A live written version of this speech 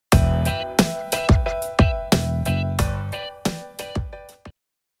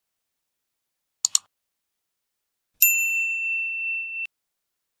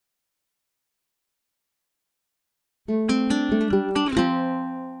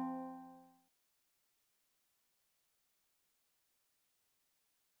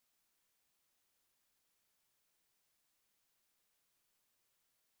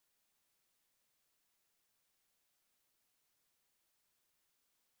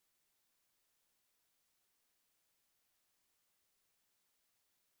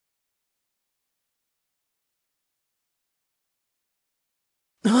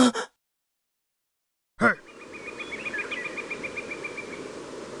Hey.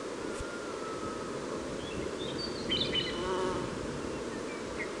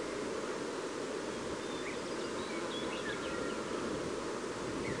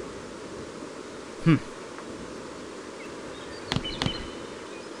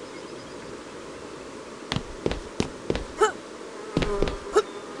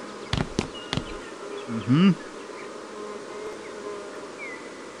 Mm-hmm.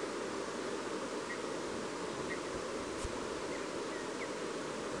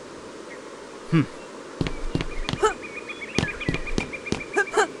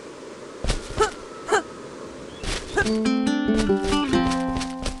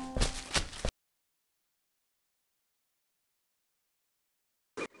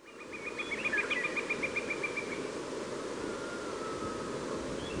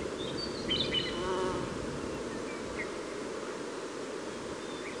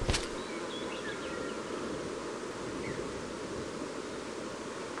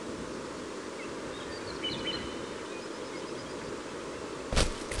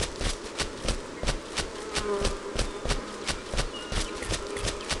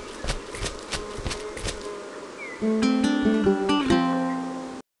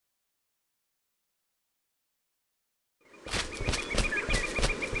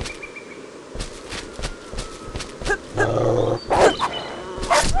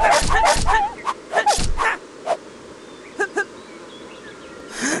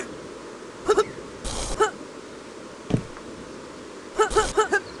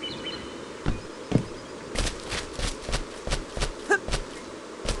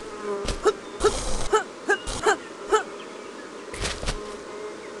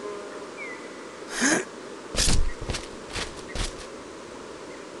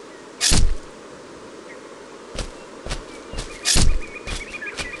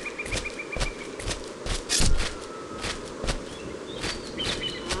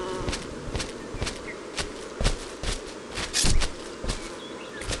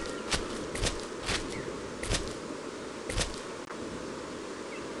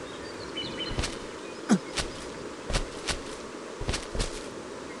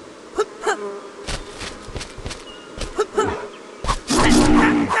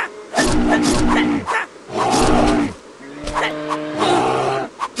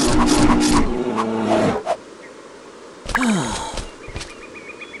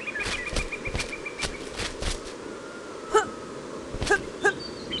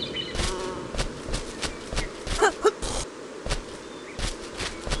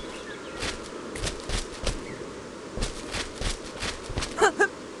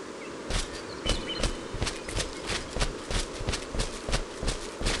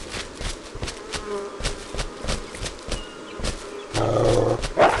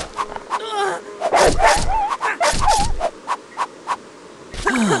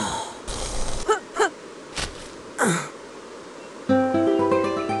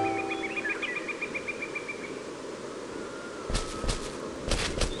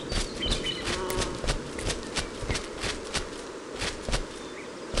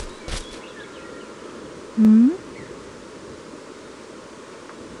 Hmm?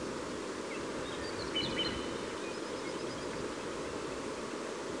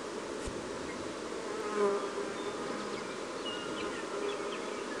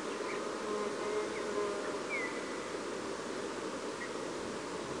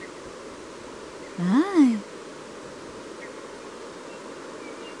 Aye.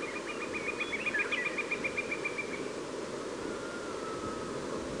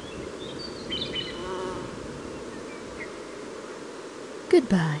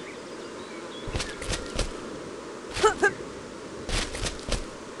 Goodbye.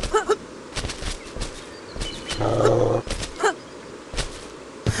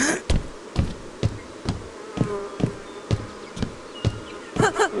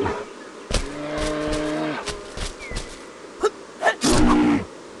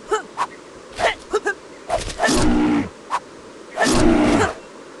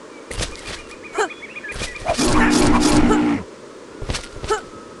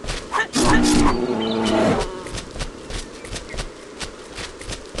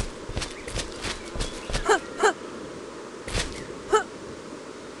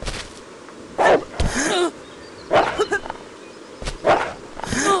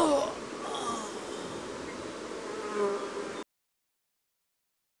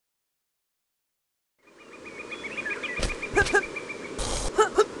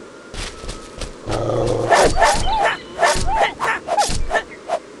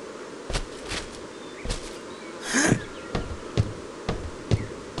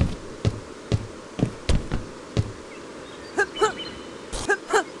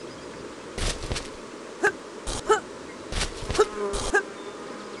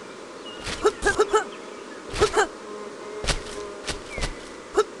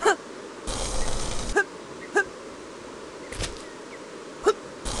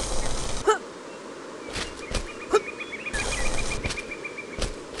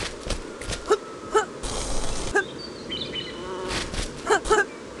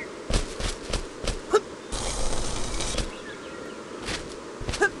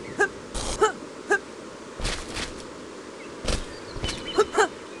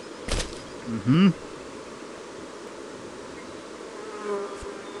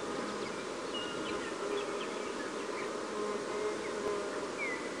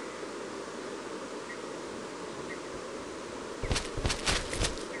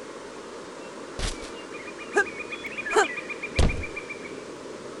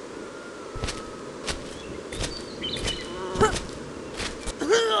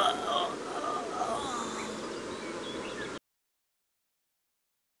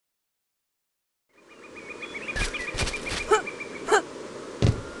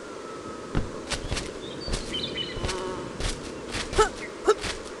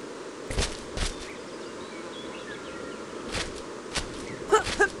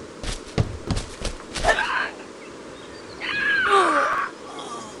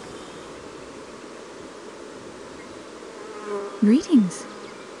 Greetings.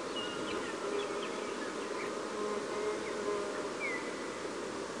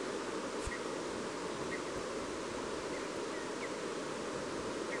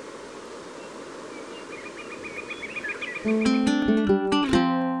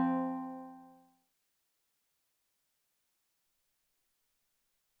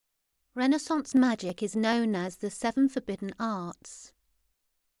 Renaissance magic is known as the Seven Forbidden Arts: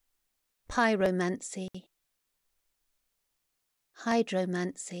 pyromancy,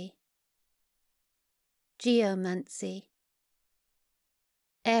 hydromancy, geomancy,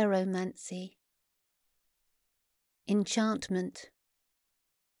 aeromancy, enchantment,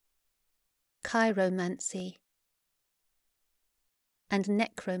 chiromancy, and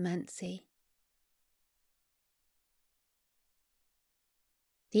necromancy.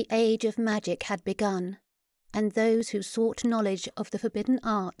 The age of magic had begun, and those who sought knowledge of the forbidden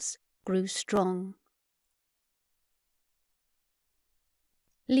arts grew strong.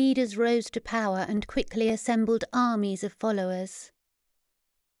 Leaders rose to power and quickly assembled armies of followers.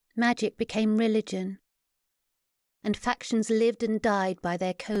 Magic became religion, and factions lived and died by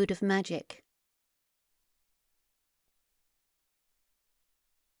their code of magic.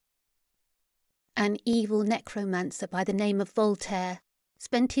 An evil necromancer by the name of Voltaire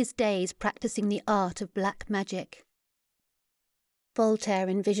spent his days practicing the art of black magic. Voltaire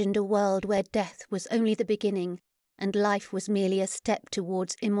envisioned a world where death was only the beginning and life was merely a step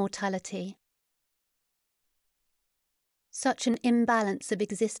towards immortality. Such an imbalance of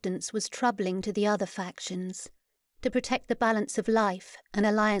existence was troubling to the other factions. To protect the balance of life, an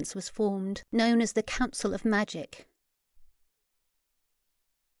alliance was formed, known as the Council of Magic.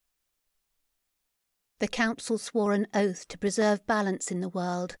 The council swore an oath to preserve balance in the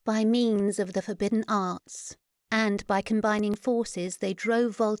world by means of the forbidden arts, and by combining forces they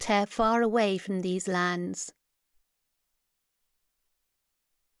drove Voltaire far away from these lands.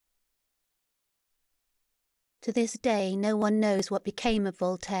 To this day no one knows what became of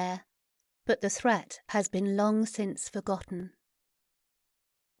Voltaire, but the threat has been long since forgotten.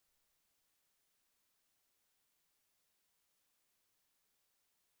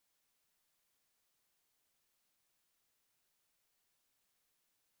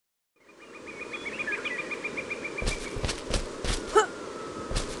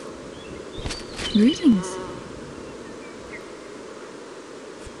 Greetings.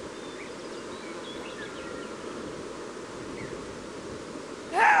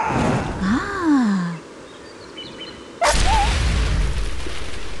 Ah.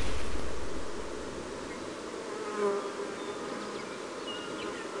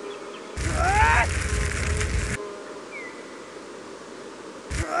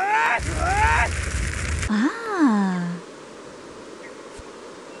 Ah.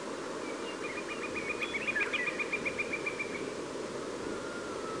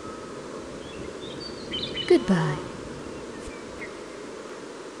 Goodbye.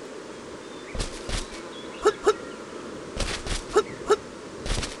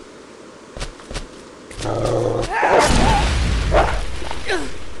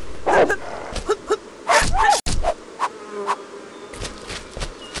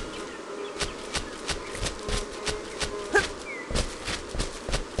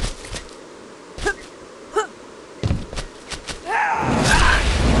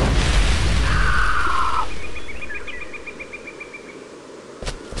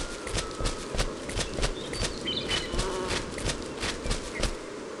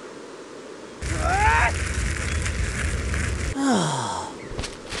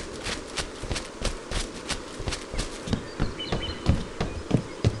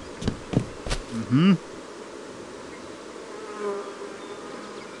 Mm-hmm.